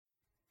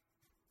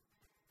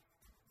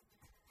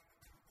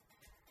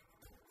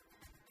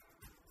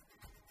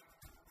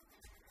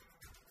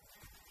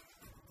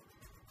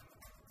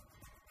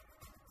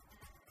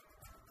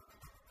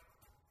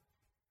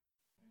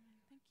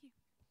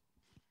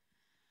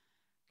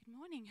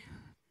Morning.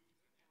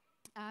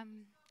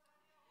 Um,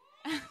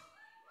 okay,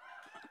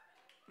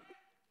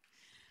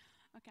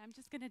 I'm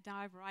just going to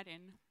dive right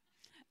in.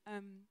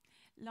 Um,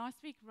 Last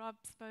week, Rob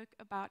spoke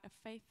about a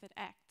faith that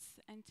acts,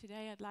 and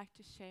today I'd like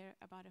to share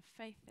about a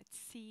faith that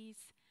sees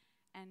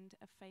and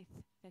a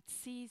faith that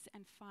sees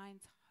and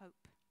finds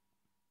hope.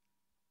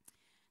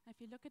 Now, if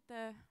you look at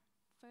the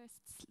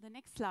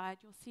next slide,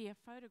 you'll see a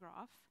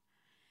photograph.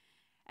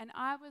 And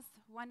I was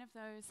one of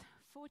those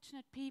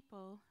fortunate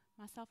people,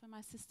 myself and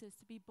my sisters,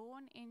 to be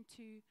born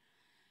into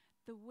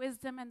the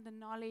wisdom and the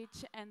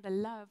knowledge and the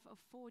love of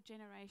 4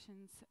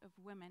 generations of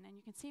women. And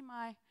you can see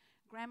my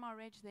grandma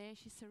Reg there.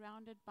 She's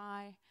surrounded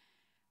by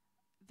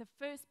the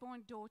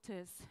firstborn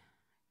daughters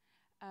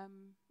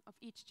of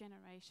each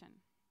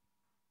generation.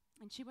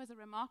 And she was a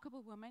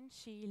remarkable woman.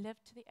 She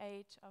lived to the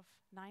age of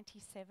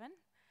 97.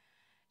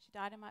 She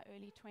died in my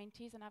early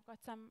 20s, and I've got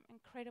some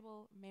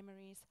incredible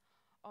memories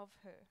of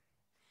her.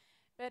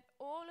 But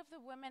all of the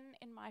women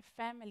in my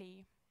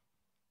family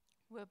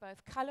were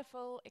both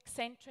colorful,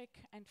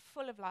 eccentric, and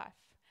full of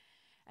life.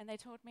 And they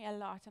taught me a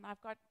lot, and I've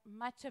got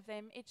much of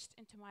them etched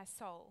into my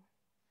soul.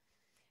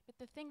 But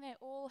the thing they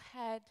all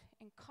had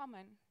in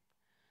common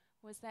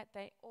was that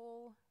they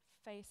all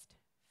faced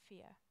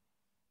fear.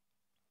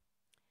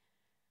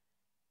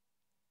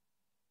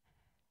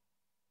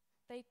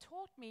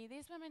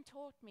 These women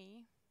taught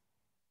me,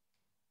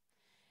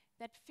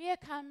 that fear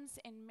comes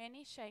in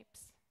many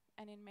shapes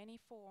and in many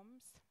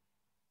forms,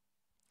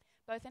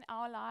 both in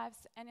our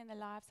lives and in the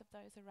lives of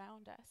those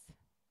around us.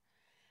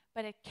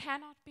 But it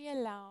cannot be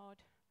allowed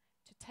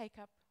to take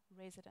up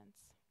residence.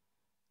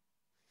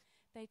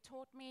 They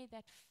taught me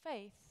that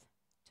faith,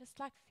 just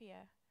like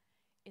fear,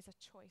 is a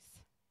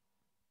choice.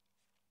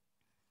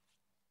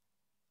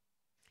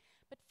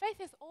 But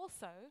faith is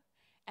also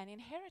an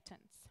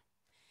inheritance.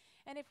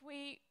 And if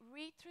we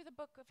read through the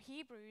book of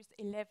Hebrews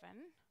 11,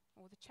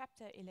 or the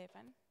chapter 11,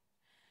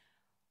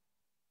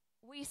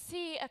 we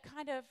see a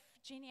kind of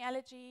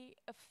genealogy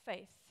of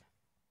faith.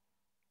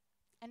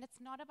 And it's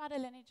not about a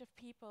lineage of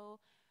people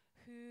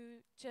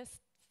who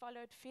just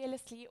followed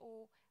fearlessly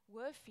or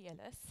were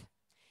fearless.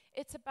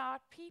 It's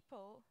about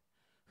people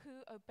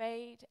who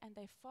obeyed and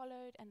they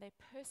followed and they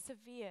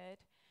persevered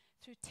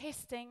through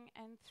testing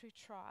and through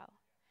trial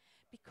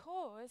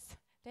because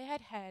they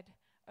had had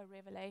a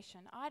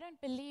revelation. I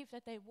don't believe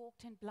that they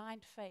walked in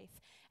blind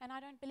faith, and I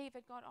don't believe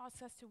that God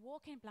asks us to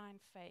walk in blind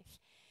faith.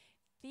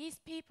 These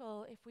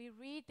people, if we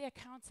read the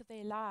accounts of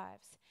their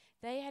lives,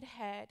 they had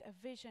had a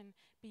vision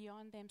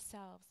beyond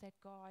themselves that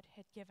God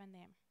had given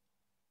them.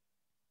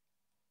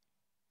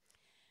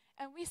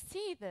 And we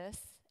see this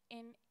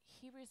in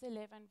Hebrews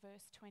 11,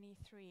 verse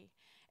 23.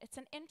 It's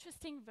an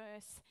interesting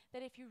verse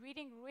that if you're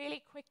reading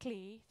really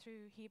quickly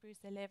through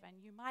Hebrews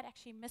 11, you might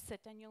actually miss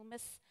it, and you'll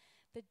miss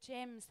the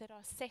gems that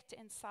are set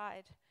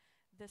inside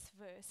this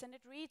verse. And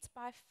it reads,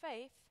 by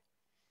faith,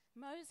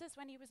 Moses,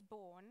 when he was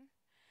born,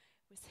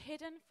 was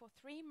hidden for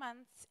 3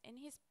 months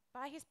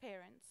by his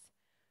parents,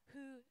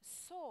 who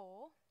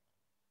saw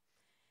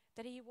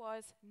that he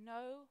was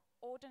no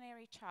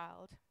ordinary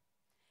child,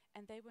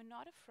 and they were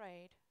not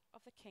afraid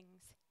of the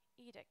king's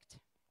edict.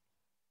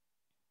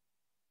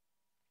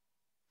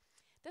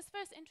 This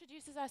verse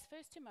introduces us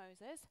first to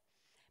Moses,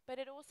 but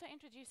it also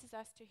introduces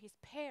us to his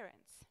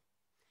parents.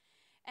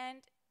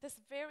 And this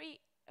very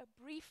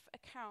brief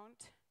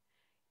account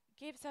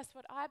gives us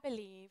what I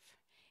believe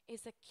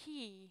is a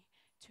key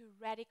to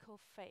radical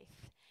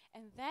faith.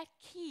 And that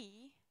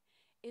key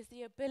is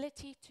the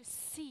ability to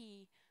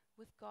see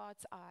with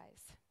God's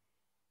eyes.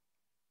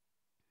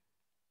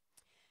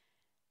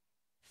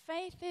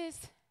 Faith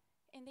is,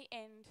 in the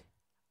end,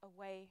 a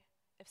way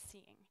of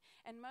seeing.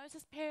 And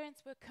Moses'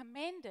 parents were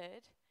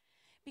commended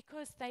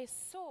because they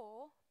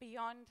saw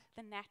beyond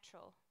the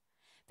natural.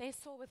 They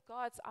saw with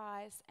God's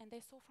eyes, and they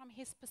saw from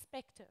his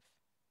perspective.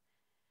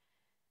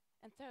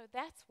 And so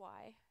that's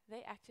why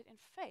they acted in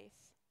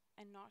faith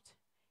and not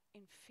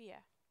in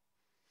fear.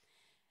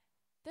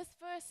 This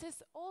verse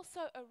is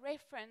also a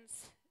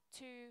reference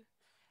to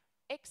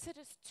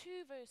Exodus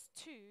 2, verse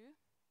 2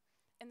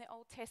 in the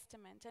Old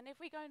Testament. And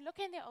if we go and look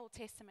in the Old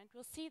Testament,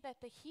 we'll see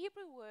that the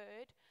Hebrew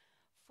word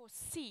for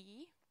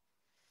see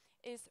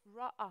is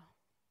ra'ah.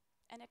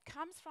 And it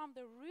comes from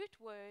the root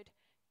word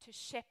to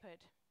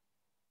shepherd.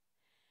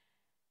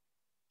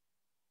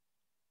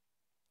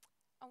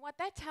 And what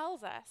that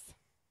tells us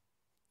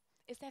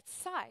is that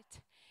sight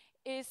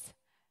is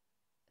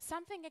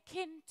something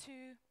akin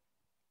to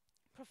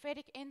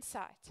prophetic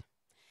insight,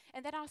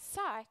 and that our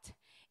sight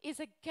is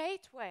a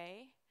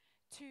gateway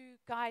to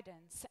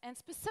guidance, and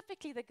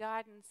specifically the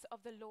guidance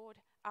of the Lord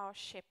our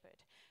shepherd.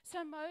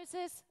 So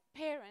Moses'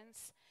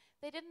 parents,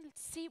 they didn't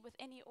see with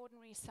any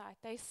ordinary sight.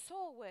 They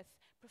saw with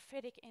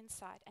prophetic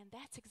insight, and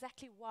that's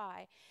exactly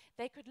why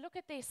they could look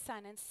at their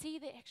son and see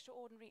the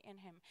extraordinary in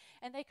him,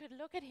 and they could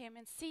look at him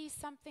and see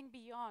something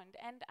beyond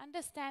and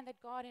understand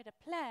that God had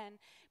a plan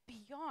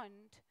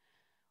beyond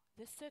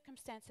the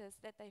circumstances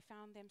that they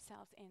found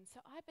themselves in. So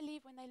I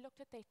believe when they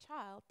looked at their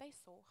child, they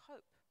saw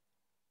hope.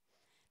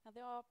 Now,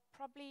 there are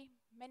probably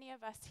many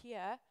of us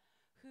here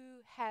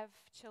who have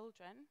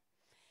children.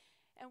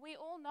 And we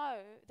all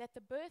know that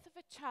the birth of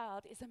a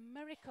child is a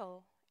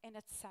miracle in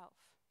itself.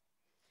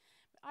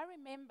 I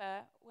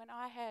remember when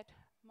I had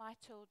my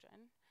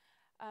children,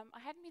 I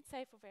hadn't been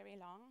saved for very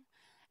long,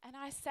 and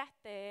I sat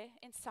there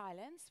in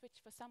silence, which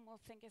for some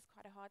will think is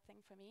quite a hard thing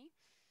for me.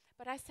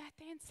 But I sat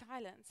there in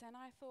silence and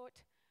I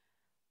thought,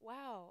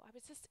 wow, I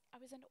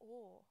was in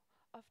awe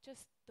of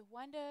just the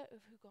wonder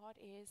of who God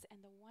is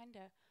and the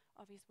wonder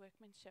of his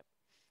workmanship.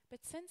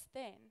 But since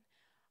then,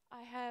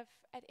 I have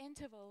at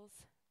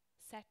intervals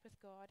sat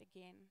with God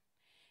again,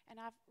 and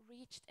I've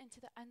reached into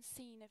the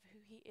unseen of who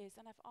he is,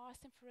 and I've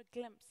asked him for a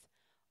glimpse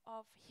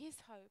of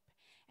his hope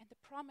and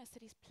the promise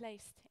that he's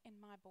placed in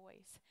my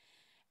boys.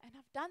 And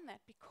I've done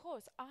that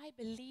because I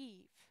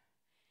believe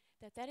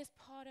that that is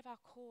part of our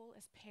call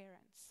as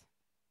parents.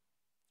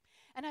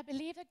 And I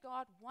believe that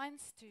God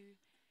wants to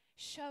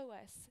show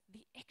us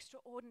the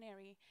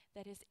extraordinary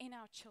that is in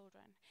our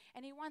children.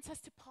 And he wants us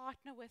to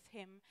partner with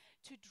him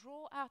to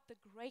draw out the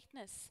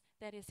greatness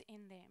that is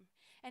in them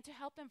and to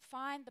help them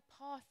find the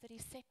path that he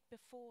set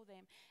before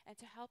them and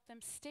to help them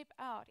step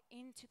out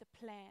into the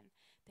plan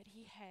that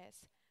he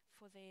has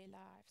for their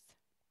lives.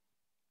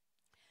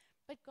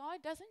 But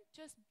God doesn't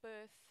just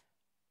birth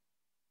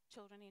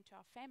children into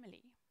our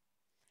family.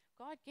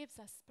 God gives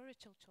us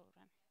spiritual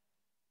children.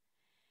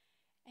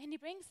 And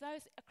he brings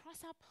those across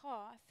our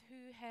path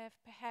who have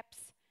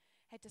perhaps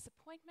had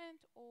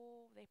disappointment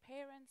or their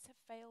parents have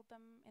failed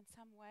them in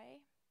some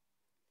way.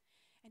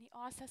 And he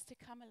asks us to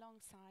come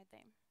alongside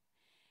them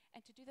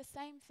and to do the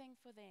same thing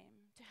for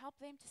them, to help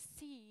them to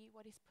see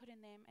what he's put in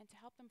them and to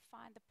help them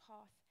find the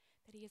path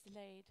that he has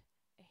laid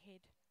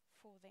ahead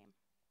for them.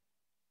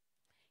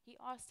 He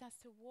asks us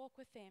to walk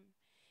with them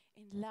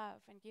in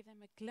love and give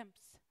them a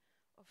glimpse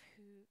of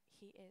who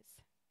he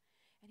is.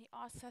 And he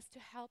asks us to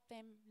help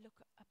them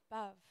look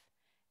above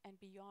and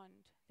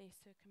beyond their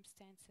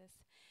circumstances.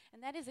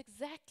 And that is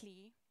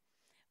exactly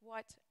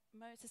what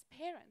Moses'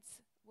 parents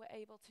were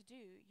able to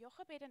do.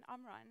 Jochebed and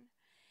Amram,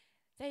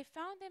 they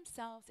found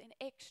themselves in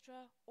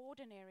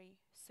extraordinary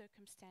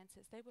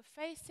circumstances. They were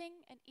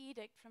facing an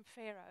edict from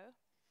Pharaoh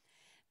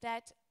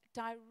that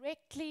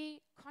directly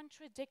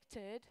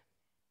contradicted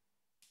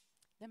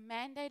the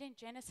mandate in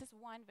Genesis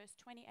 1 verse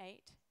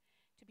 28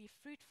 to be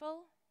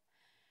fruitful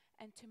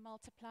and to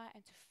multiply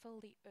and to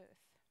fill the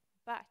earth.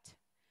 But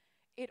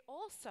it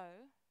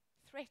also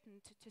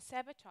threatened to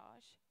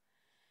sabotage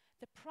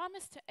the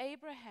promise to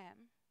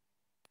Abraham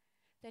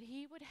that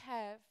he would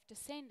have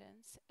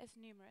descendants as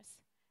numerous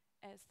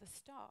as the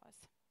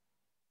stars.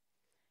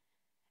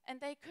 And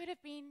they could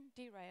have been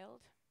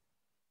derailed.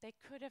 They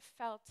could have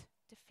felt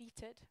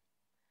defeated.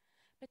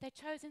 But they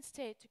chose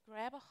instead to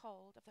grab a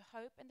hold of the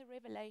hope and the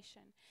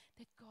revelation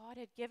that God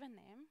had given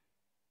them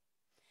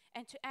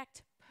and to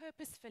act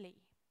purposefully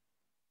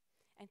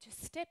and to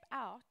step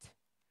out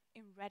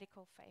in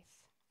radical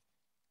faith.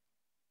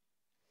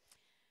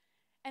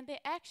 And their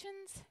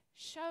actions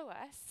show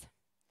us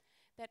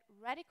that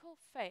radical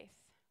faith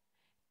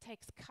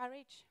takes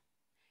courage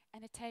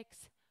and it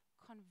takes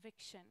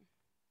conviction.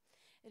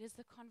 It is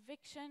the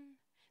conviction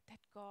that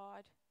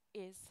God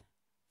is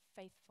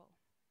faithful.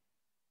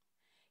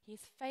 He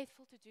is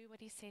faithful to do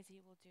what he says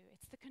he will do.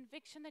 It's the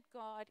conviction that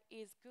God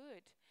is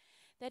good,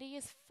 that he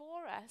is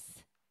for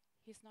us,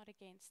 he's not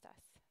against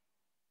us.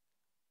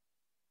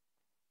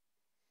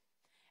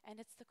 And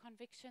it's the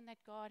conviction that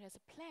God has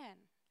a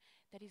plan,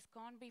 that he's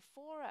gone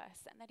before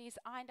us, and that he's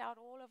ironed out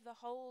all of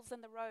the holes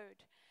in the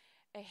road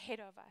ahead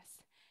of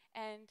us.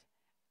 And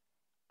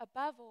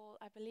above all,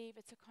 I believe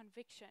it's a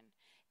conviction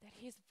that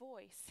his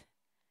voice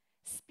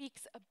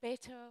speaks a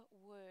better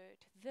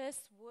word. This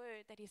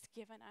word that he's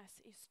given us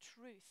is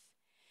truth,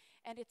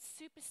 and it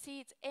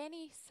supersedes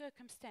any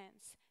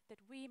circumstance that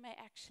we may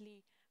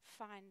actually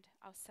find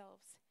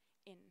ourselves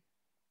in.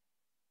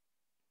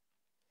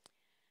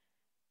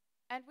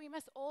 And we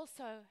must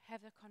also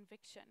have the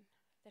conviction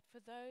that for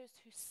those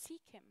who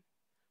seek him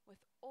with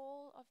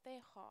all of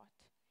their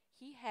heart,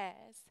 he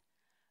has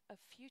a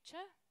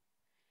future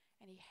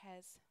and he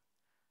has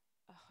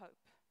a hope.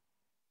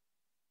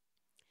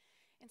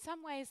 In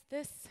some ways,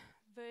 this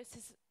verse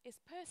is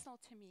personal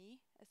to me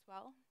as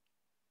well.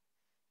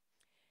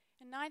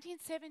 In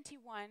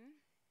 1971,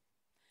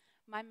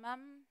 my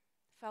mum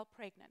fell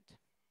pregnant.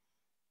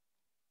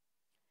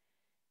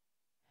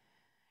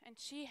 And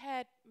she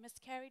had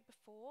miscarried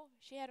before.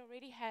 She had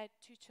already had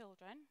 2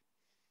 children,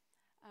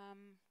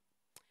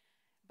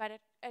 but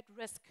at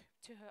risk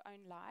to her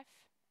own life.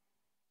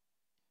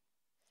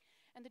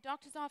 And the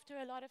doctors, after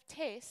a lot of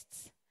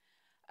tests,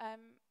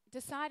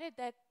 decided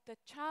that the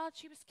child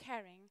she was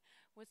carrying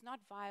was not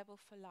viable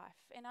for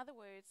life. In other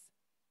words,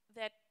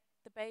 that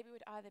the baby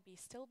would either be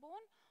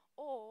stillborn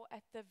or,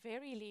 at the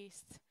very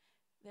least,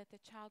 that the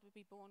child would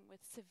be born with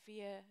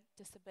severe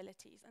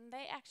disabilities. And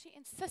they actually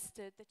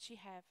insisted that she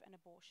have an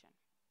abortion.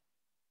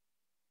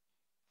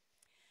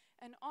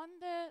 And on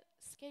the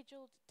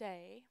scheduled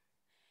day,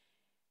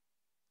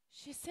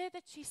 she said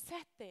that she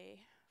sat there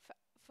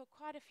for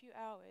quite a few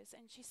hours,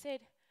 and she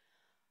said,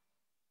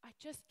 I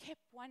just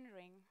kept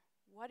wondering,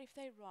 what if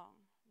they're wrong?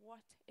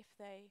 what if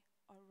they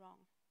are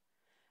wrong?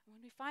 And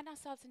when we find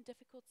ourselves in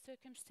difficult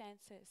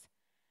circumstances,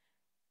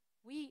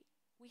 we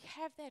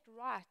have that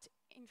right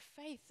in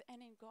faith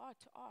and in God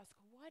to ask,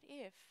 what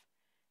if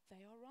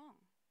they are wrong?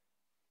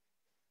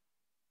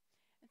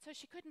 And so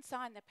she couldn't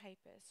sign the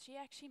papers. She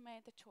actually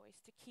made the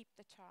choice to keep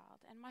the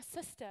child. And my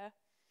sister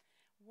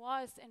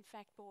was, in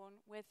fact, born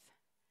with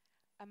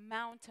a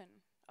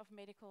mountain of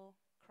medical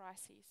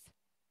crises.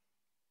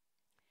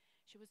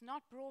 She was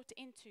not brought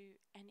into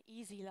an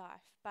easy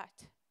life,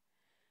 but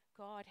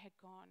God had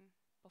gone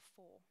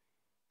before.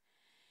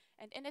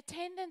 And in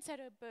attendance at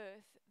her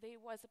birth, there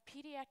was a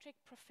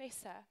pediatric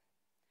professor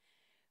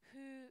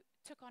who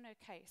took on her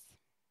case.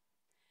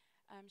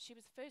 She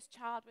was the first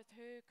child with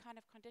her kind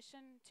of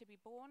condition to be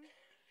born,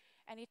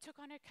 and he took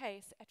on her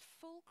case at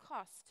full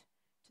cost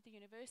to the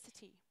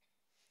university.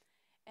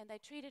 And they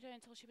treated her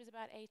until she was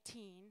about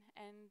 18,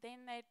 and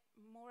then they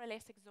more or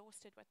less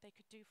exhausted what they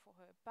could do for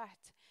her.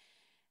 But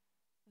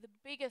the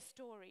bigger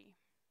story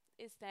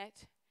is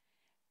that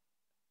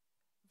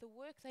the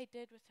work they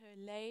did with her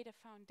laid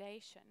a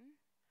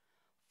foundation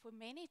for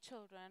many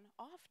children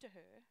after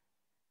her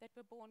that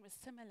were born with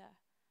similar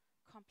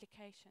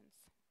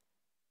complications.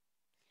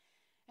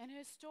 And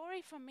her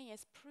story for me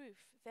is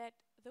proof that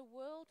the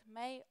world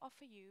may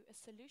offer you a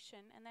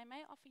solution, and they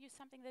may offer you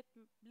something that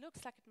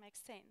looks like it makes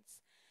sense,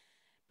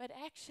 but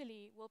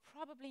actually will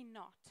probably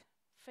not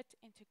fit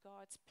into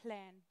God's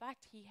plan, but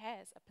He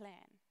has a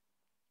plan.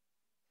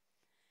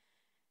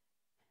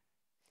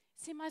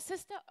 See, my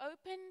sister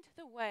opened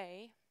the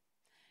way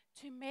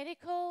to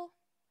medical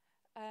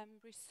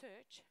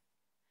research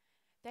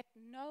that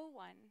no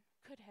one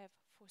could have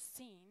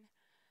foreseen.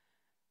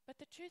 But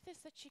the truth is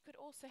that she could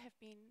also have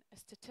been a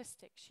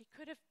statistic. She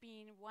could have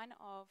been one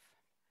of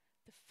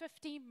the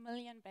 50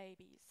 million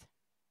babies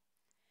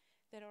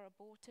that are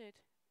aborted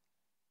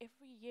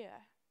every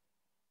year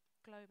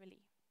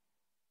globally.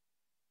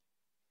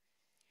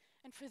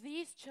 And for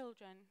these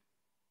children,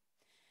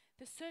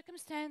 the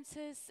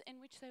circumstances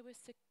in which they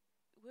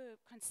were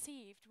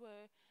conceived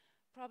were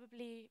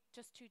probably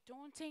just too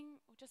daunting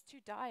or just too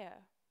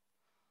dire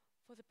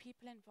for the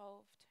people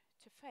involved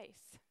to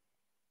face.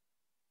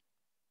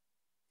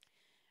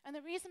 And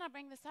the reason I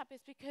bring this up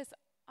is because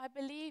I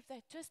believe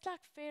that just like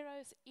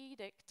Pharaoh's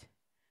edict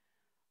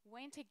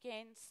went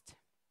against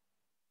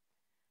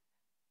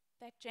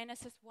that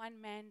Genesis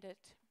 1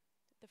 mandate,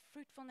 the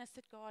fruitfulness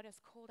that God has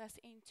called us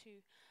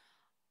into,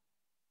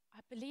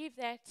 I believe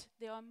that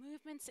there are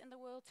movements in the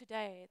world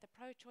today, the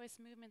pro-choice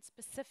movement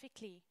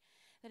specifically,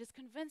 that is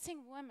convincing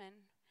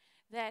women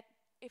that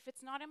if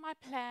it's not in my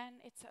plan,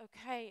 it's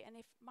okay. And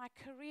if my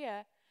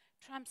career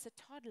trumps a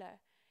toddler,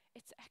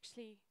 it's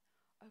actually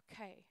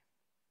okay.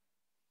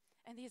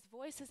 And these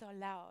voices are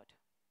loud,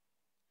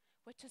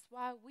 which is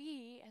why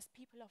we, as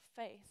people of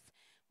faith,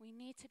 we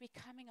need to be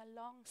coming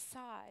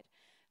alongside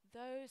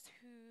those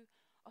who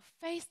are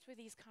faced with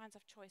these kinds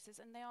of choices,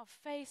 and they are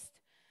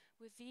faced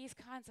with these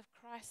kinds of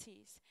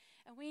crises.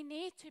 And we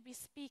need to be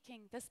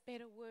speaking this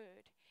better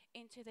word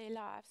into their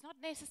lives, not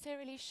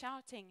necessarily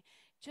shouting,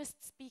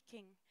 just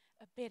speaking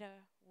a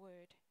better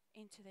word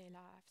into their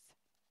lives.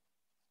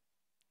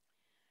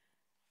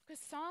 Because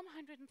Psalm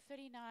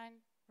 139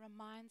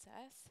 reminds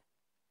us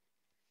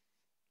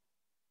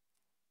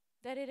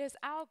that it is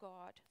our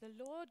God, the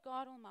Lord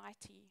God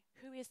Almighty,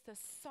 who is the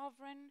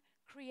sovereign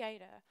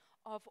creator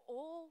of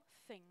all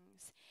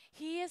things.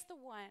 He is the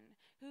one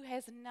who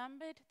has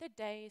numbered the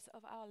days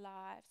of our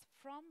lives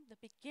from the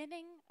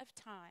beginning of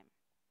time.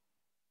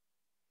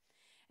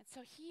 And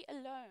so He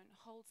alone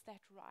holds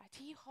that right.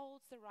 He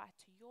holds the right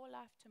to your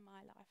life, to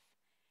my life.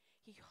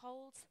 He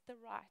holds the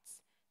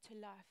rights to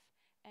life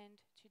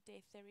and to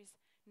death. There is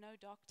no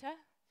doctor.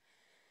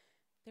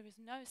 There is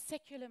no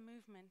secular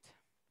movement.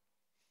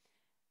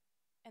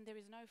 And there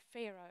is no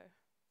Pharaoh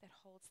that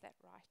holds that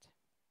right.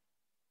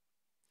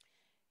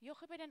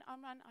 Jochebed and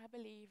Amram, I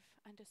believe,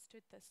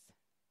 understood this.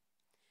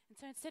 And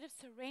so instead of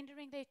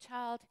surrendering their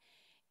child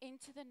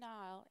into the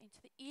Nile,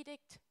 into the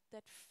edict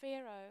that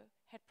Pharaoh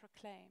had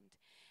proclaimed,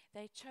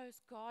 they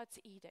chose God's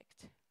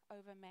edict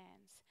over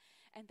man's.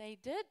 And they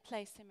did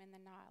place him in the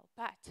Nile,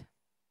 but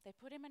they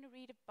put him in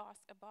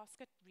a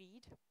basket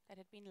reed that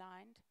had been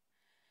lined,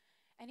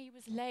 and he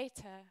was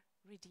later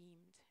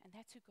redeemed. And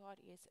that's who God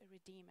is, a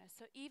redeemer.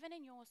 So even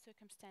in your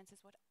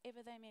circumstances, whatever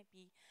they may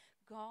be,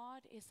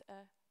 God is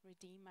a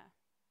redeemer.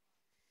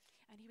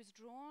 And he was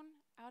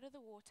drawn out of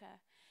the water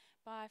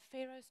by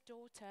Pharaoh's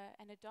daughter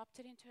and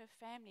adopted into her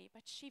family.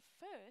 But she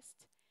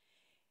first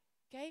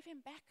gave him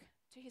back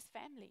to his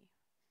family.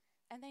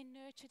 And they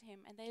nurtured him,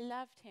 and they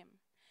loved him,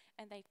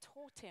 and they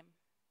taught him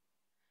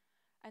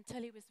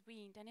until he was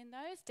weaned. And in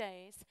those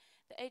days,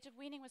 the age of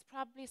weaning was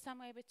probably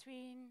somewhere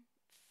between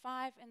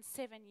 5 and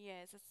 7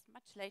 years. It's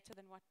much later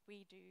than what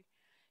we do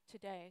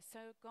today. So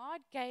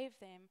God gave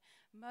them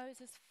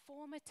Moses'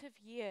 formative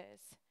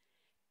years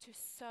to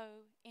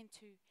sow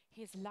into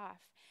his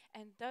life.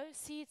 And those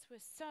seeds were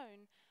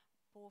sown,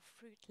 bore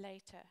fruit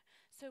later.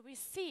 So we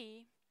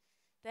see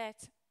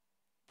that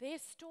their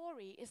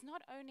story is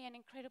not only an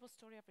incredible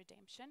story of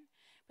redemption,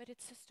 but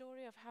it's a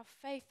story of how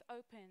faith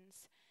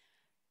opens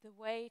the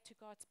way to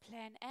God's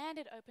plan, and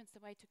it opens the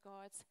way to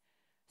God's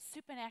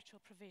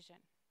supernatural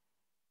provision.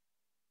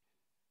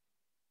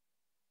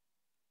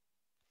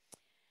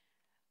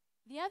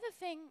 The other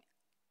thing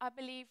I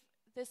believe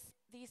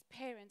these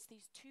parents,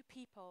 these two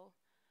people,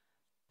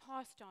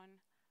 passed on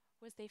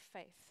was their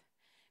faith.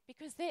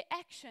 Because their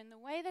action, the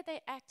way that they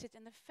acted,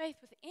 and the faith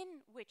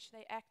within which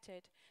they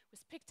acted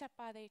was picked up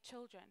by their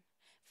children.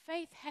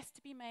 Faith has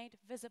to be made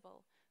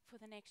visible for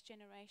the next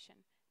generation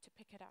to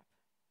pick it up.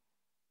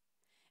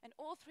 And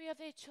all three of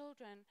their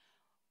children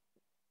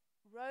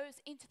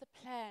rose into the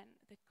plan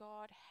that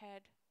God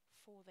had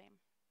for them.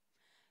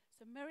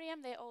 So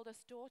Miriam, their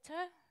oldest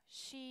daughter,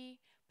 she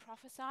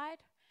prophesied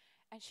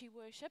and she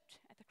worshipped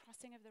at the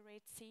crossing of the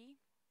Red Sea.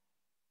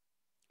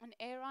 And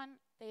Aaron,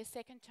 their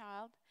second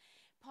child,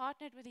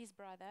 partnered with his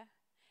brother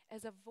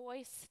as a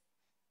voice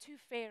to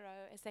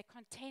Pharaoh as they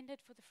contended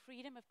for the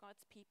freedom of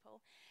God's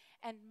people.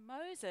 And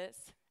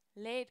Moses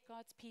led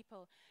God's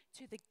people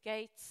to the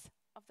gates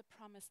of the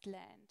promised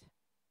land.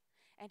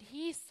 And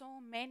he saw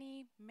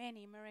many,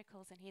 many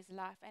miracles in his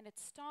life. And it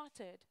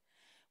started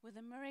with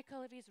the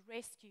miracle of his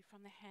rescue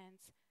from the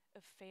hands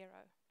of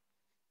Pharaoh.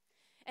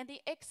 And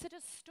the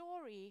Exodus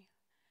story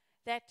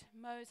that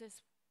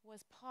Moses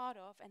was part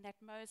of and that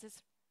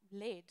Moses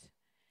led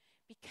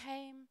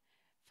became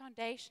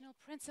foundational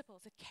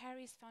principles. It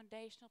carries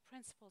foundational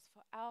principles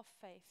for our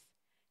faith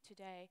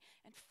today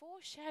and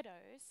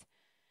foreshadows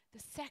the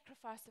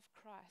sacrifice of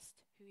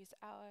Christ, who is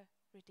our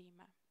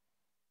Redeemer.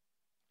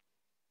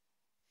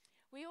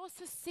 We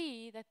also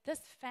see that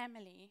this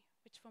family,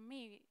 which for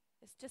me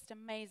is just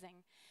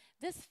amazing,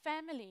 this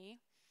family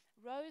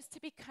rose to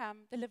become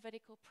the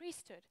Levitical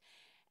priesthood.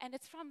 And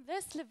it's from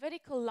this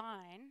Levitical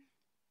line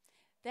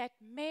that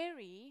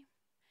Mary,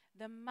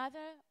 the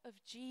mother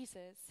of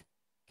Jesus,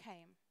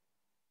 came.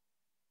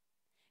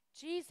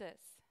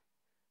 Jesus,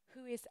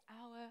 who is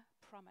our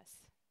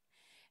promise.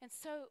 And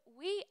so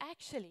we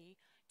actually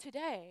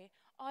today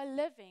are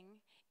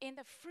living in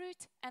the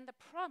fruit and the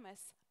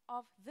promise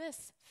of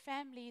this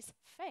family's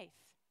faith.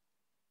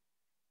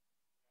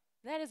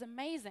 That is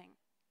amazing.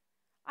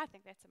 I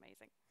think that's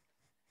amazing.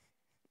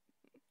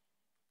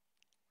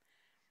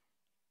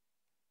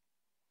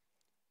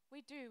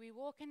 We do. We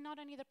walk in not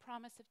only the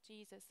promise of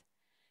Jesus,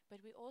 but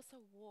we also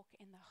walk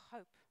in the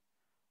hope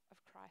of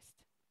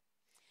Christ.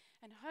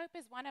 And hope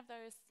is one of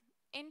those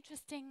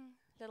interesting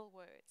little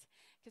words,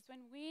 because when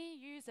we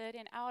use it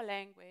in our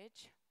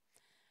language,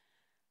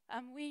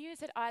 we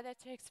use it either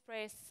to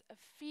express a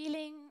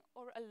feeling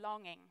or a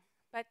longing.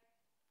 But,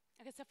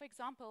 okay, so for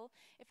example,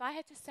 if I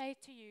had to say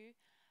to you,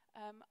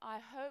 I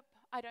hope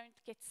I don't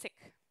get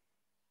sick,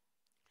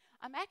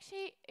 I'm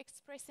actually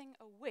expressing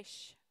a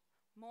wish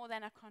more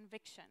than a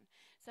conviction.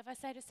 So if I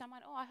say to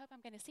someone, oh, I hope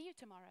I'm going to see you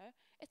tomorrow,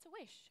 it's a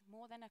wish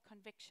more than a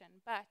conviction.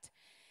 But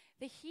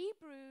the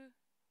Hebrew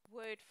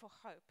word for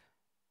hope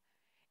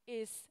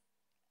is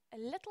a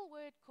little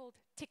word called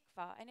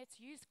tikva, and it's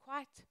used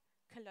quite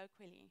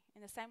colloquially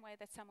in the same way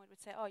that someone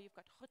would say, oh, you've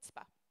got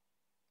chutzpah.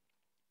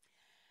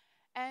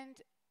 And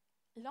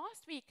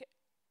last week,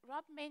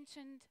 Rob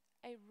mentioned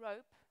a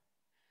rope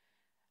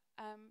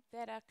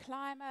that a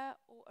climber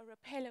or a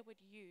rappeller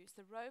would use,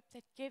 the rope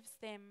that gives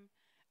them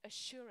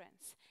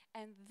assurance.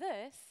 And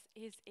this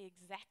is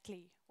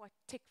exactly what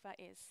tikva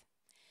is.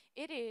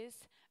 It is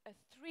a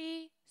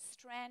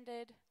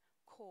three-stranded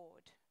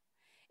cord.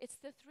 It's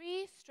the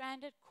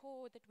three-stranded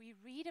cord that we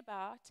read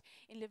about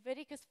in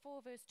Leviticus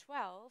 4 verse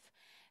 12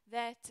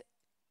 that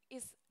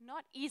is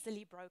not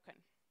easily broken.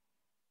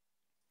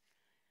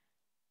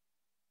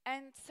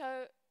 And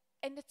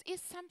it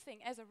is something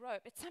as a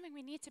rope. It's something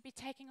we need to be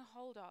taking a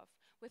hold of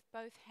with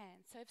both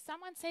hands. So if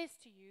someone says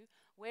to you,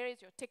 where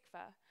is your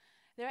tikva?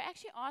 They're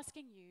actually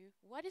asking you,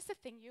 what is the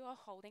thing you are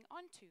holding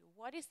on to?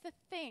 What is the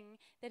thing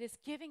that is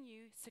giving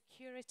you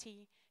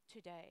security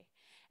today?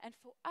 And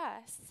for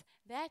us,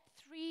 that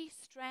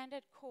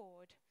three-stranded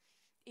cord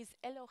is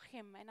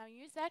Elohim. And I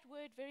use that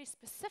word very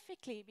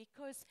specifically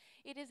because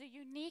it is a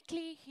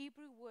uniquely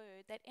Hebrew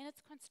word that in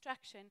its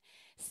construction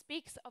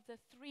speaks of the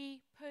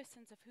three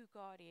persons of who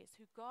God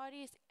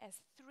is as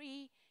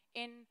three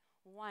in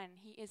one.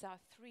 He is our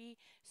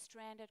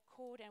three-stranded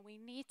cord, and we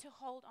need to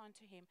hold on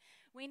to him.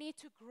 We need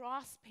to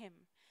grasp him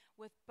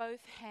with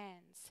both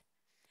hands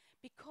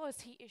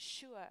because he is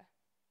sure.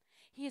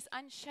 He is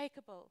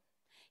unshakable.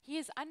 He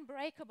is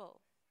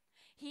unbreakable.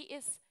 He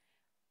is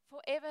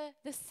forever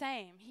the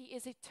same. He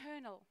is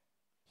eternal.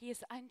 He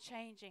is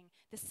unchanging,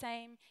 the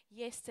same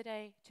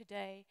yesterday,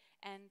 today,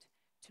 and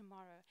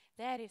tomorrow.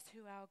 That is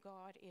who our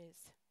God is.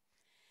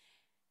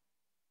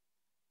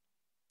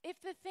 If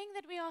the thing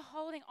that we are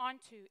holding on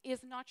to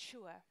is not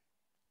sure,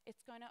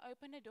 it's going to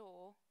open a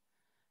door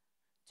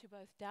to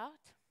both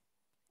doubt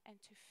and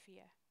to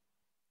fear.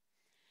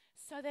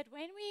 So that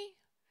when we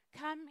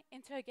come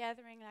into a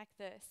gathering like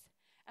this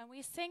and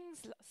we sing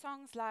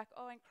songs like,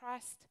 oh, in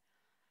Christ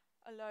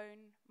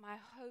alone my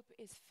hope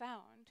is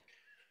found,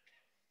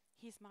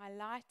 he's my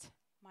light,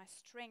 my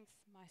strength,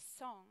 my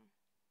song,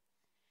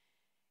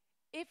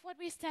 if what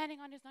we're standing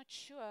on is not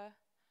sure,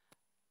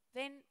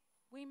 then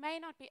we may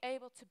not be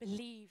able to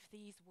believe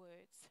these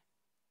words.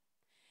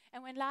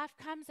 And when life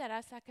comes at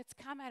us like it's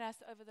come at us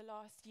over the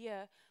last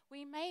year,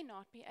 we may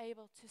not be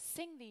able to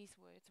sing these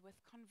words with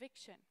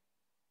conviction.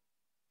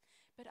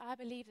 But I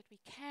believe that we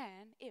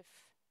can if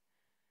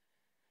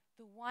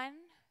the one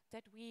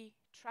that we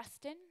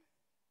trust in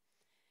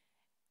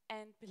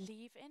and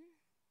believe in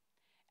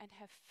and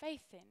have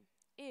faith in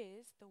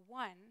is the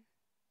one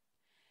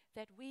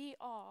that we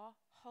are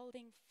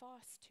holding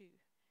fast to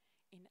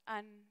in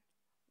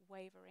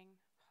unwavering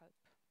hope.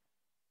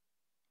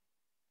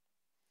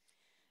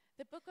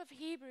 The book of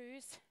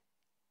Hebrews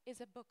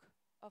is a book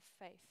of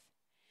faith.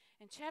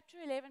 And chapter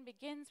 11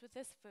 begins with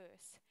this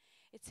verse.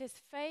 It says,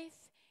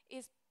 faith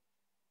is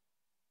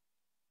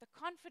the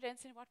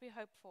confidence in what we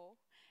hope for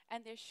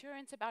and the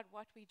assurance about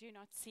what we do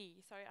not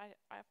see. Sorry,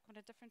 I've got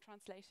a different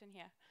translation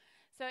here.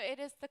 So it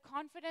is the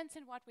confidence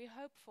in what we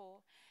hope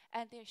for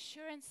and the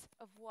assurance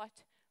of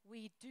what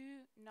we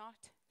do not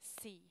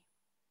see.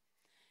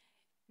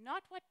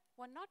 Not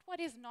what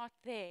is not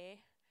there,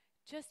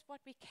 just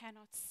what we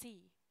cannot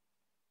see.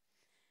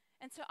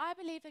 And so I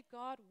believe that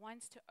God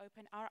wants to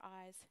open our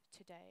eyes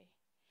today.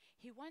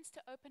 He wants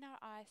to open our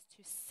eyes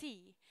to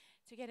see,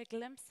 to get a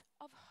glimpse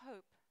of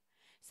hope,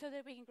 so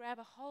that we can grab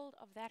a hold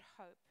of that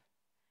hope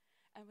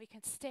and we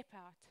can step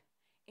out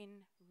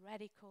in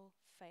radical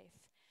faith.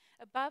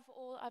 Above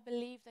all, I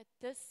believe that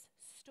this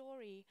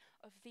story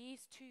of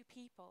these two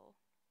people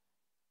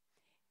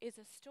is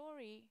a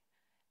story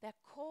that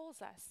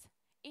calls us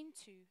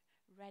into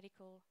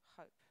radical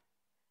hope.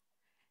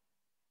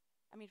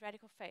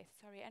 Radical faith,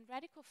 sorry. And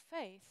radical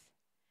faith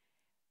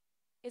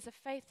is a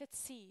faith that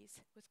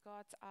sees with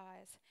God's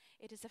eyes.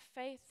 It is a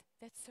faith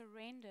that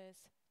surrenders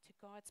to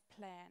God's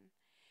plan.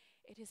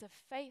 It is a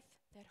faith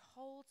that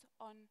holds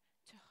on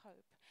to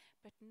hope,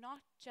 but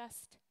not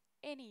just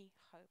any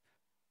hope.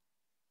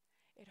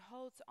 It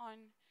holds on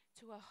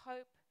to a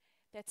hope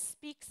that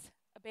speaks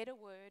a better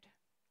word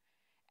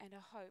and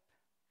a hope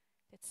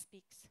that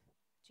speaks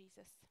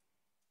Jesus.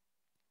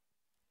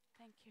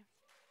 Thank you.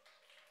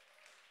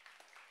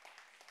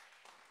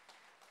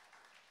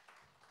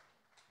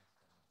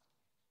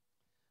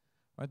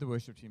 Won't the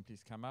worship team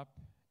please come up?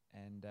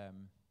 And we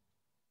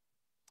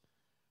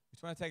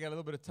just want to take a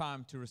little bit of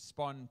time to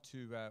respond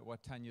to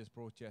what Tanya has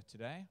brought you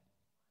today.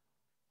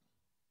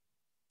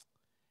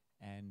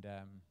 And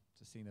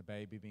to seeing the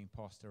baby being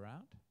passed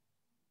around.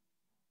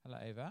 Hello,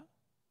 Ava.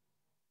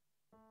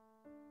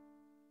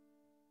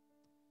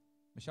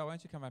 Michelle, why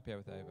don't you come up here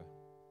with Ava?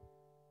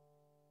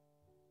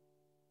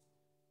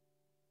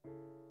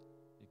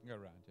 You can go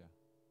around, yeah.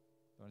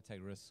 Don't want to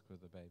take risks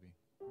with the baby.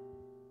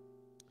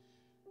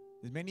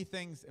 There's many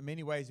things and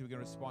many ways we're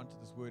going to respond to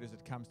this word as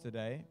it comes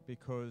today,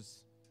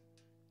 because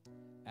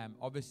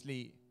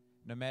obviously,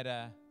 no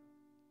matter,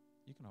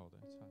 you can hold it,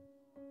 it's fine.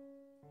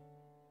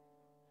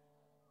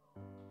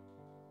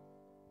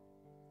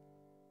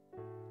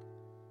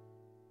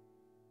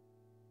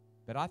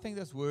 But I think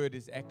this word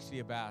is actually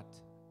about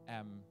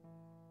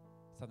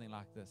something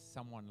like this,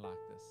 someone like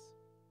this.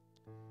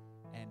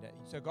 And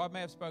so God may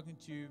have spoken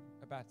to you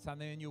about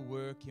something in your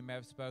work. He may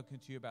have spoken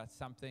to you about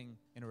something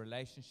in a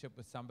relationship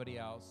with somebody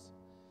else.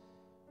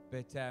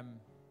 But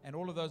and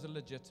all of those are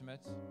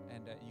legitimate,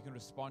 and you can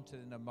respond to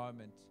it in a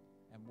moment,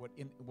 and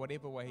in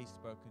whatever way He's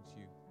spoken to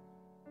you.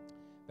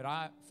 But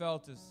I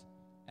felt as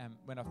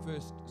when I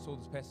first saw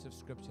this passage of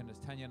Scripture, and as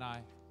Tanya and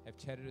I have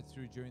chatted it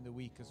through during the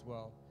week as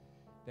well,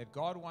 that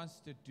God wants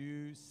to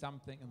do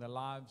something in the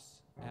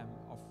lives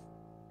of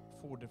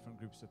 4 different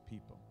groups of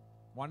people.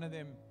 One of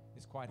them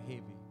is quite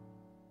heavy,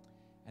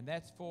 and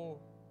that's for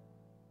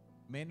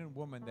men and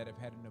women that have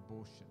had an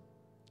abortion.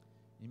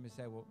 You may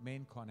say, well,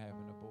 men can't have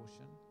an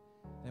abortion.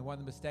 And one of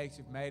the mistakes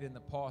we've made in the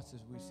past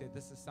is we've said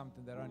this is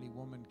something that only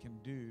women can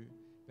do.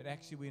 But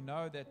actually we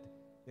know that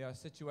there are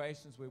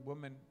situations where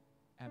women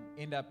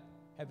end up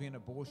having an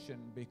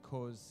abortion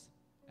because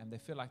they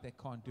feel like they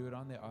can't do it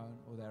on their own,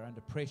 or they're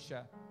under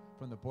pressure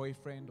from the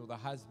boyfriend or the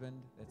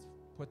husband that's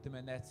put them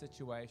in that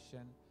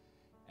situation.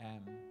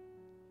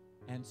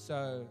 And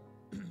so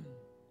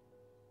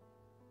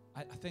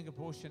I think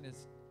abortion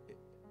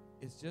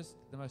is just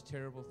the most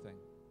terrible thing,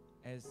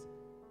 as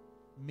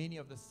many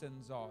of the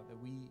sins are that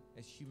we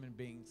as human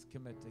beings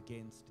commit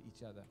against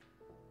each other.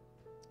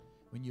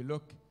 When you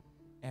look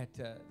at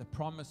the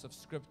promise of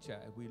Scripture,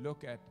 we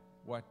look at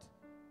what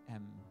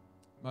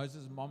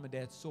Moses' mom and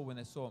dad saw when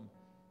they saw him.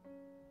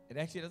 It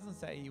actually doesn't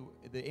say,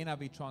 the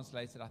NIV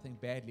translates it, I think,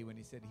 badly when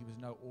he said he was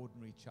no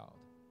ordinary child.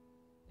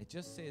 It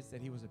just says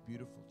that he was a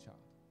beautiful child.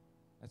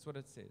 That's what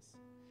it says.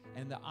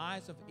 And in the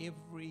eyes of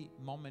every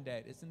mom and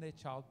dad, isn't their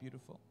child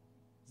beautiful?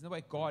 Isn't the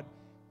way God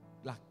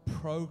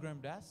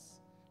programmed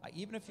us?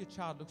 Even if your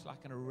child looks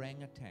like an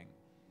orangutan,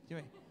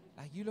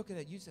 you look at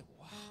it, you say,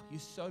 wow, you're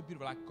so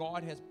beautiful.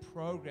 God has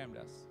programmed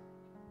us.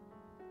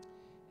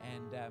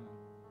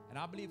 And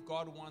I believe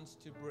God wants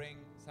to bring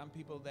some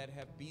people that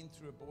have been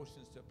through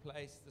abortions to a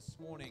place this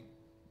morning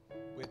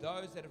where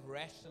those that have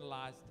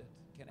rationalized it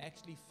can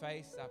actually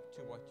face up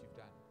to what you've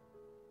done.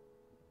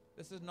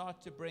 This is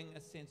not to bring a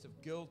sense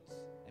of guilt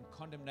and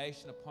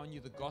condemnation upon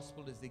you. The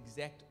gospel is the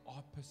exact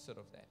opposite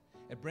of that.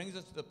 It brings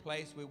us to the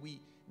place where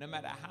we, no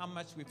matter how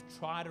much we've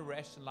tried to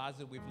rationalize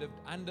it, we've lived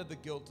under the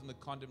guilt and the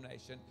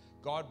condemnation,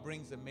 God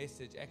brings a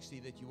message actually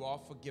that you are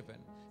forgiven,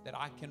 that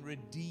I can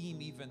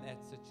redeem even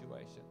that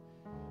situation.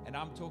 And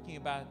I'm talking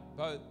about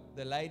both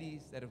the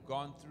ladies that have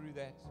gone through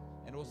that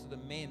and also the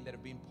men that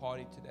have been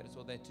party to that as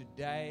well. That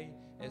today,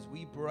 as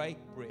we break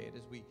bread,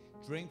 as we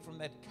drink from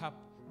that cup,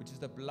 which is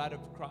the blood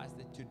of Christ,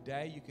 that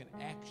today you can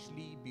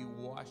actually be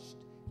washed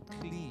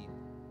clean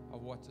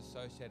of what's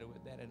associated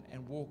with that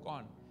and walk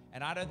on.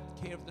 And I don't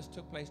care if this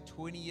took place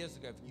 20 years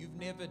ago. If you've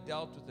never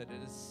dealt with it,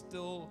 it is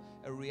still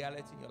a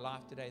reality in your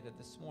life today that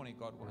this morning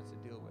God wants to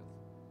deal with.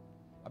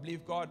 I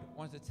believe God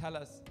wants to tell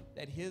us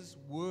that His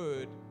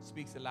word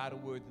speaks a louder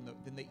word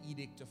than the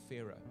edict of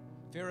Pharaoh.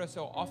 Pharaoh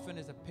so often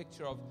is a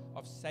picture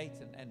of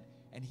Satan,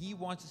 and he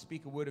wants to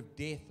speak a word of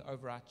death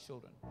over our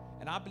children.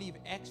 And I believe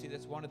actually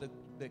that's one of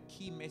the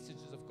key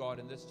messages of God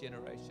in this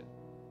generation.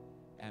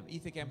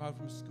 Ethan came home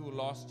from school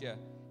last year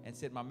and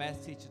said, my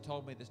maths teacher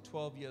told me there's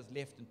 12 years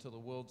left until the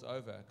world's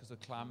over because of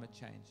climate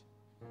change.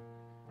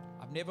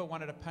 I've never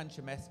wanted to punch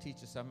a maths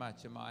teacher so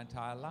much in my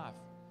entire life.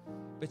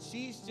 But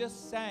she's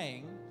just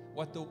saying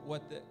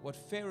what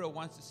Pharaoh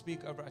wants to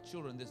speak over our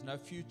children. There's no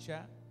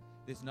future.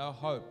 There's no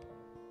hope.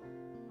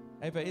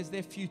 Ava, is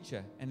there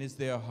future and is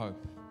there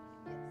hope?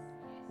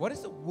 What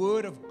is the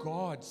word of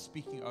God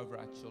speaking over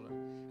our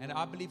children? And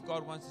I believe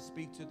God wants to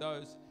speak to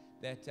those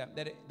that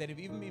have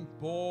even been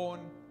born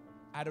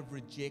out of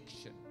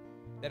rejection,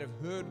 that have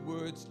heard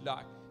words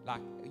like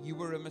you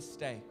were a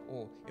mistake,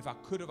 or if I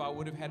could have, I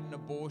would have had an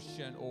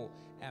abortion, or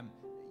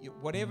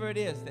whatever it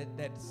is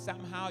that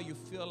somehow you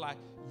feel like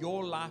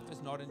your life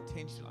is not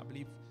intentional. I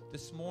believe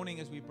this morning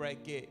as we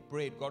break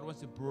bread, God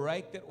wants to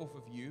break that off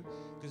of you,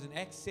 because in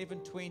Acts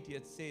 7:20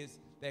 it says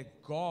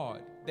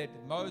that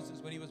Moses,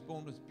 when he was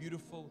born, was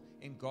beautiful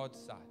in God's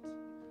sight.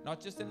 Not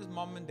just in his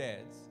mom and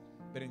dad's,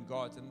 but in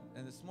God's.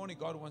 And this morning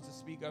God wants to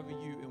speak over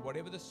you in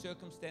whatever the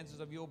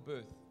circumstances of your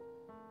birth.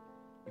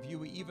 If you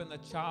were even the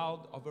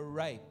child of a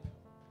rape,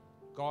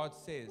 God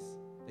says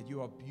that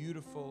you are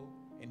beautiful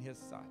in His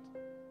sight.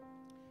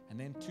 And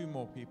then two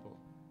more people.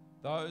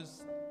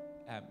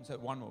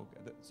 One more.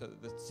 So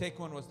the second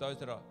one was those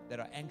that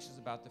are anxious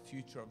about the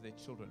future of their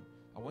children.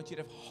 I want you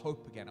to have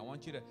hope again. I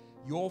want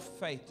your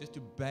faith just to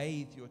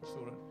bathe your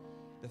children.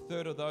 The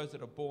third of those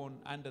that are born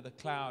under the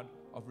cloud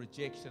of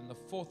rejection. The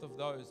fourth of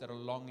those that are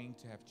longing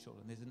to have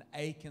children. There's an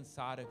ache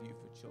inside of you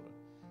for children.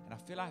 And I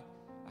feel like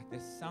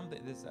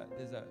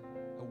there's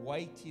a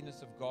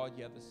weightiness of God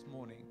here this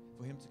morning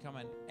for Him to come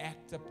and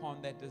act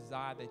upon that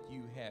desire that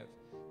you have,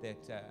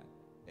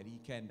 that He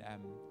can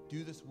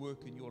do this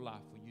work in your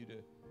life for you to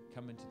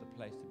come into the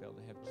place to be able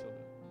to have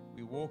children.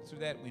 We walk through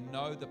that. We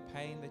know the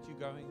pain that you're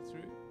going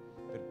through,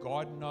 but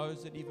God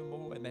knows it even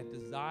more. And that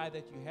desire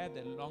that you have,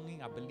 that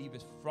longing, I believe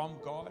is from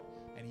God,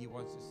 and He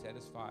wants to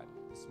satisfy it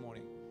this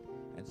morning.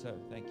 And so,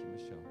 thank you,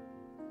 Michelle.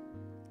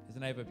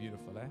 Isn't Ava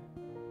beautiful, eh?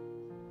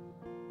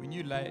 We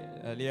knew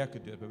Leah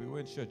could do it, but we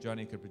weren't sure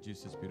Johnny could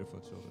produce this beautiful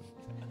children.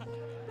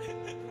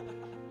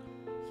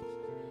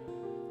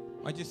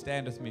 Why don't you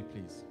stand with me,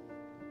 please?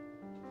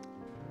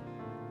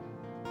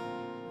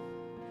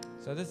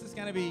 So this is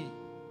going to be,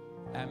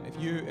 if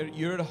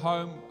you're at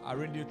home, I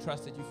really do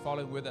trust that you're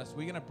following with us.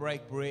 We're going to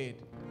break bread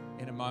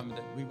in a moment.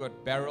 We've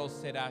got barrels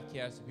set out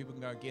here so people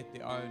can go get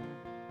their own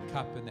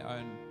cup and their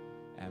own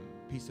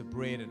piece of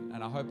bread.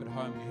 And I hope at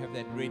home you have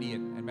that ready,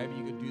 and maybe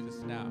you could do this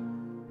now.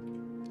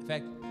 In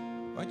fact,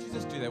 why don't you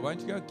just do that? Why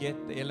don't you go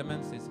get the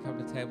elements? There's a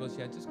couple of tables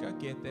here. Just go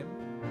get them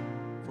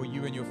for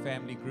you and your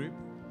family group.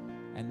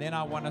 And then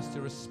I want us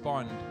to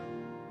respond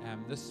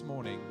this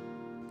morning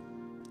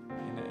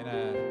in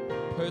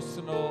a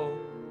personal,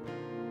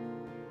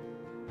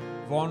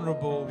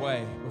 vulnerable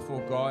way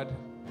before God.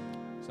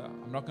 So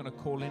I'm not going to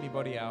call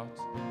anybody out,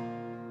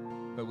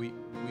 but we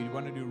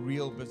want to do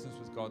real business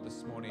with God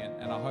this morning.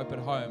 And I hope at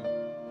home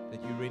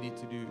that you're ready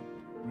to do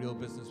real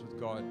business with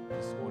God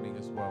this morning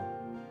as well.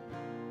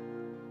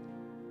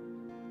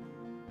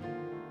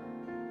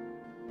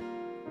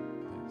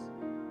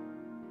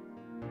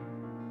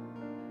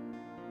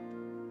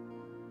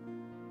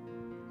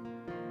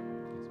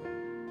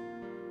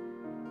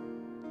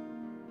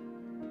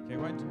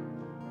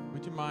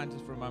 Would you mind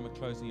just for a moment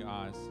closing your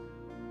eyes?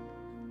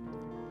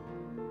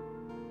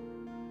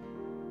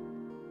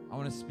 I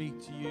want to speak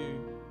to you.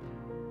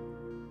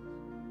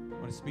 I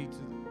want to speak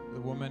to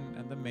the women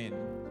and the men.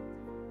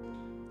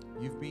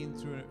 You've been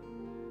through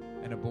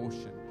an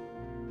abortion.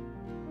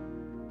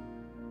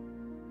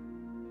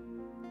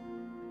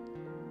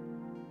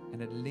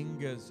 And it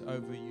lingers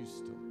over you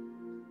still.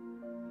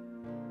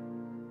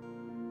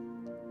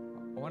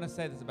 I want to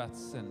say this about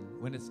sin.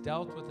 When it's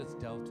dealt with, it's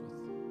dealt with.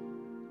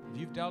 If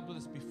you've dealt with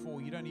this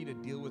before, you don't need to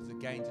deal with it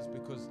again just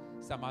because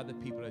some other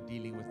people are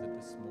dealing with it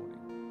this morning.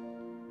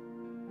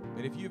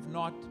 But if you've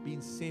not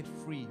been set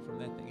free from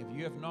that thing, if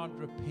you have not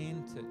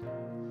repented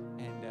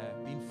and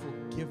been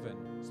forgiven,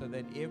 so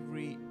that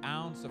every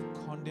ounce of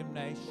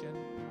condemnation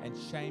and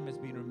shame has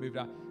been removed.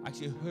 I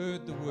actually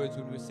heard the words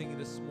when we were singing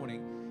this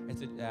morning.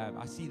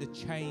 I see the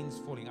chains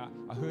falling.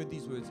 I heard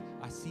these words,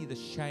 I see the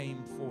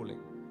shame falling.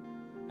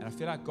 And I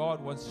feel like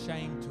God wants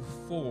shame to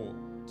fall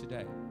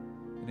today.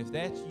 And if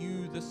that's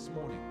you this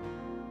morning,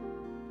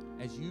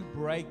 as you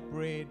break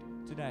bread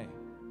today,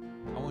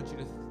 I want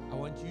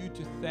you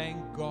to thank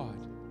God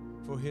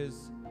for the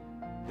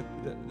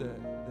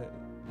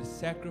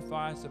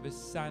sacrifice of His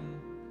Son,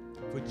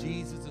 for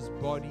Jesus'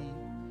 body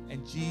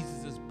and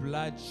Jesus'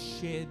 blood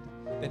shed,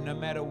 that no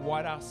matter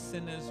what our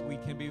sin is, we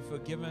can be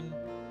forgiven.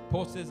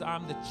 Paul says,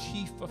 I'm the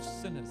chief of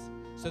sinners,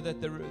 so that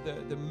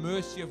the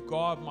mercy of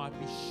God might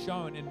be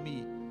shown in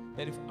me,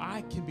 that if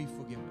I can be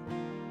forgiven.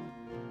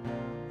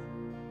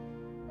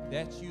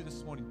 That's you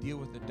this morning. Deal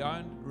with it.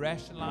 Don't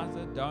rationalize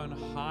it. Don't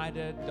hide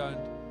it. Don't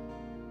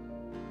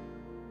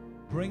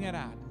bring it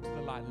out into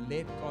the light.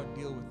 Let God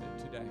deal with it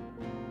today.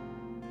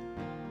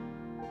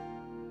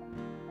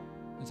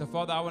 And so,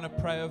 Father, I want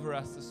to pray over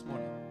us this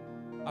morning.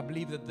 I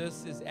believe that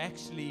this is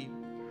actually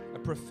a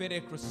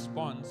prophetic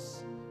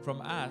response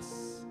from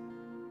us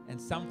and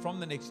some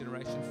from the next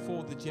generation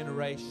for the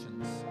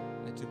generations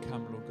that to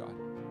come, Lord God.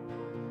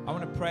 I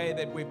want to pray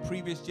that where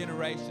previous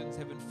generations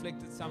have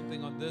inflicted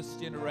something on this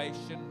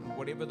generation,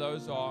 whatever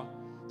those are,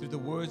 through the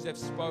words they've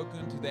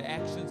spoken, through the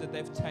actions that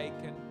they've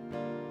taken.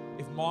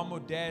 If mom or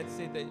dad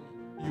said that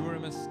you were a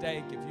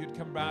mistake, if you'd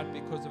come out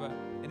because of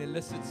an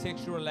illicit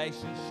sexual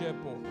relationship,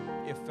 or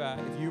if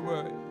you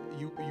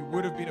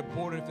would have been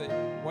aborted,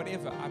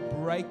 whatever, I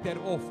break that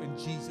off in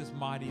Jesus'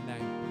 mighty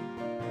name.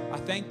 I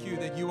thank you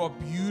that you are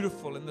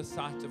beautiful in the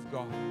sight of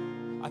God.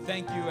 I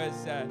thank you,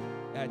 as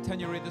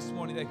Tanya read this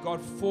morning, that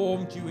God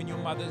formed you in your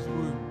mother's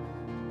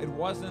womb. It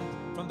wasn't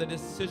from the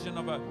decision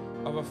of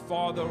a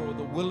father or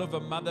the will of a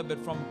mother,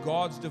 but from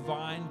God's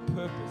divine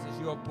purpose as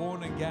you are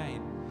born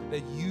again,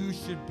 that you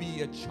should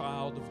be a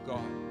child of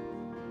God.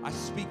 I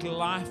speak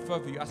life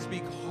over you. I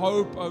speak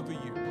hope over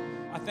you.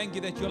 I thank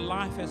you that your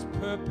life has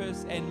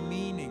purpose and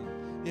meaning.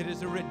 It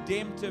is a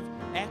redemptive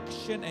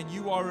action, and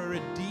you are a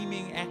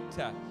redeeming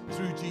actor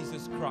through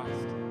Jesus Christ.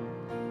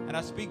 And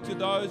I speak to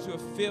those who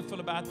are fearful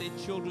about their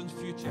children's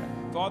future.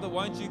 Father,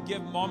 won't you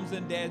give moms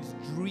and dads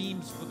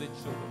dreams for their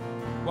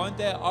children? Won't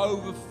they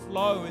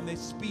overflow in their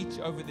speech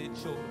over their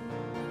children?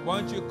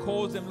 Won't you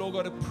cause them, Lord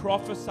God, to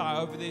prophesy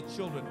over their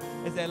children?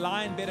 As they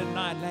lie in bed at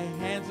night, lay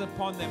hands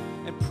upon them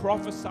and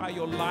prophesy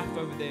your life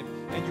over them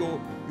and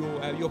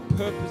your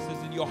purposes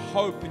and your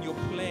hope and your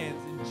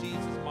plans in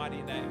Jesus'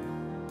 mighty name.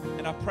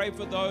 And I pray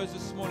for those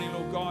this morning,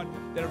 Lord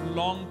God, that have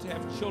longed to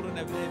have children,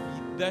 have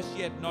thus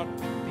yet not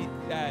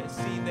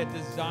seen that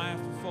desire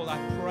fulfilled.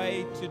 I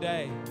pray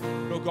today,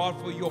 Lord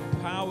God, for your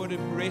power to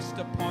rest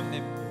upon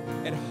them.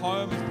 At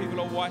home, as people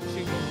are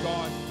watching, Lord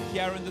God,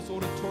 here in this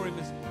auditorium,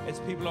 as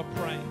people are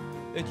praying,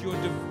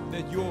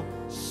 that your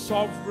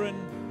sovereign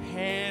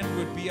hand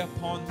would be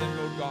upon them,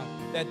 Lord God,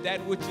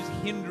 that which is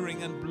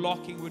hindering and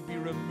blocking would be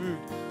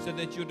removed, so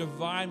that your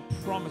divine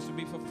promise would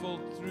be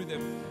fulfilled through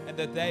them, and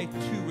that they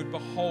too would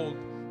behold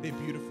their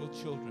beautiful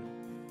children.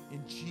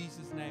 In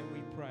Jesus' name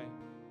we pray.